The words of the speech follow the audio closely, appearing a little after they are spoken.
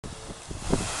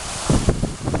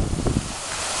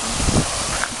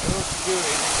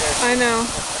I know.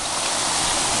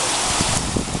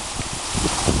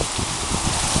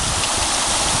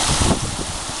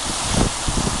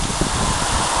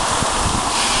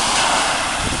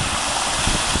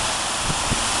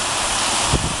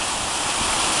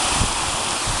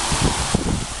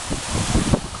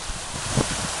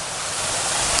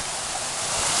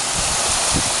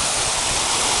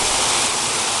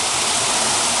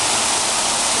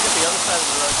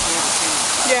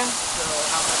 Yeah. So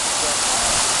how much is that?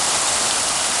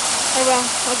 I will.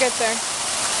 I'll get there.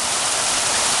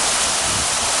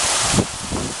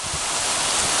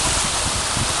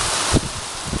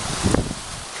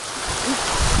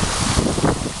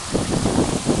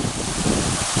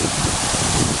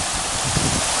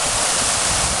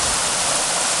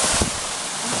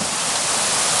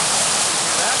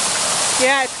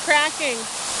 Yeah, it's cracking.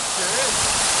 Sure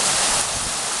is.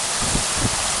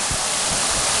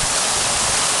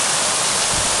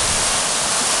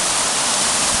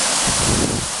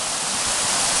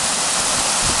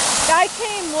 I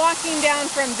came walking down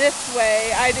from this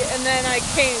way, and then I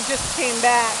just came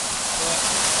back.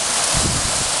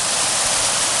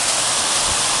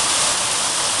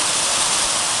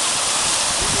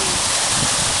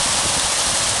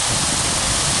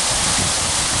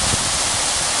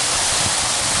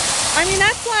 I mean,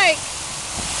 that's like,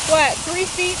 what, 3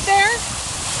 feet there?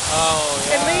 Oh,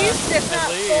 yeah. At least, if not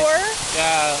 4?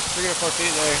 Yeah, 3 or 4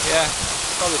 feet there. Yeah,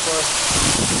 probably 4.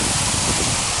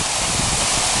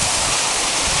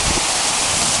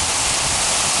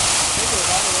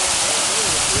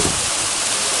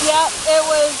 Yep, it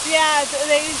was, yeah,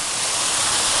 they...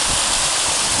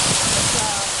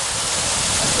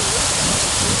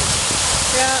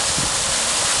 Yeah.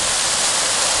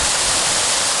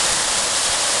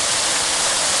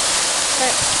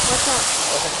 Okay, what's up?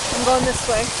 Okay. I'm going this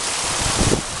way.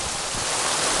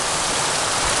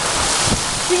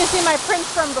 You can see my prints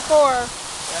from before.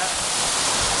 Yeah.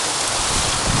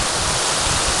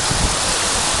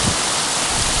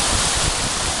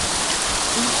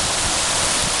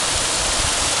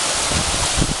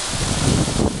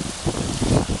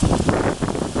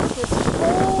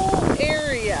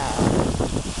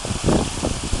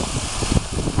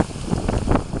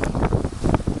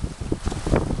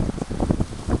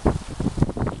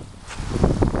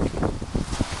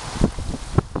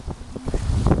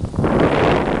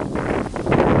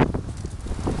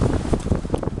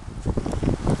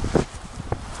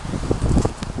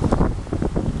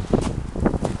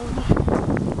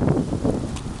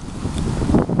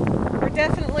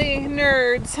 Definitely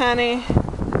nerds, honey.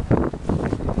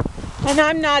 And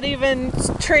I'm not even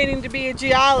training to be a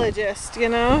geologist, you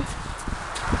know?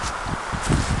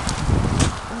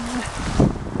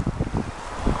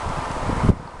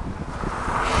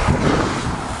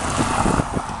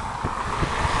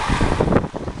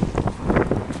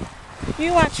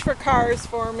 You watch for cars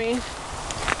for me.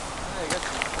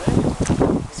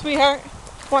 Sweetheart,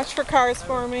 watch for cars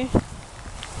for me.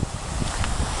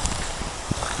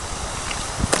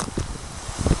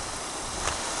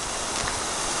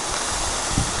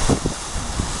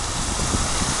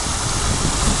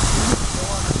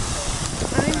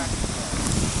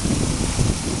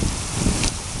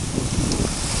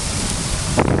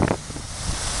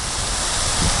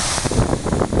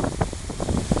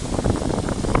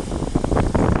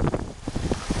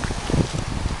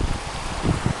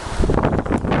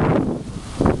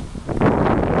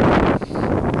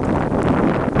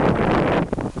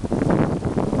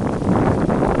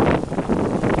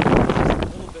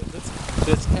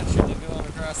 This country to go on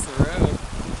across the road.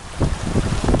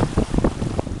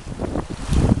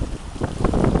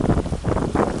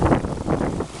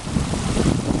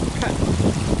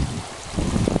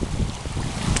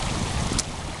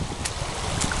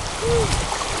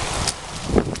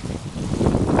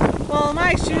 Well,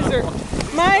 my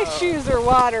shoes are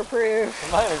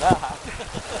waterproof. Mine are not.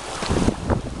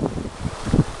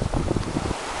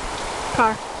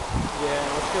 Car. Yeah,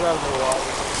 let's get out of the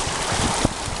water.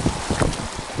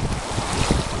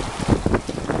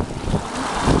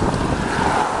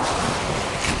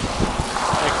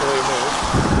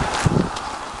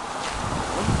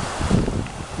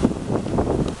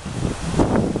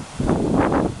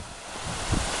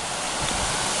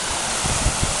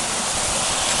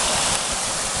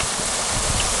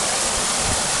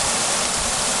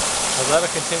 That'll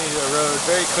continue to erode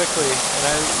very quickly, and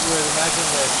I would imagine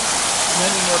that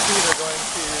many more feet are going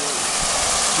to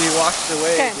be washed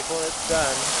away before it's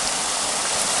done.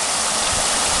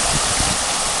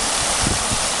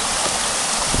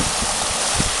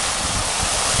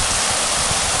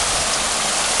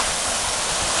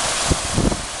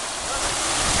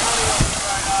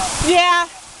 Yeah.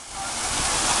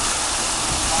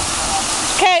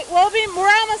 Okay, we're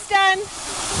almost done.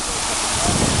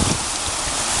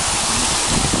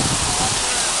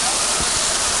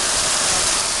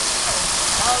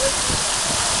 Oh, this is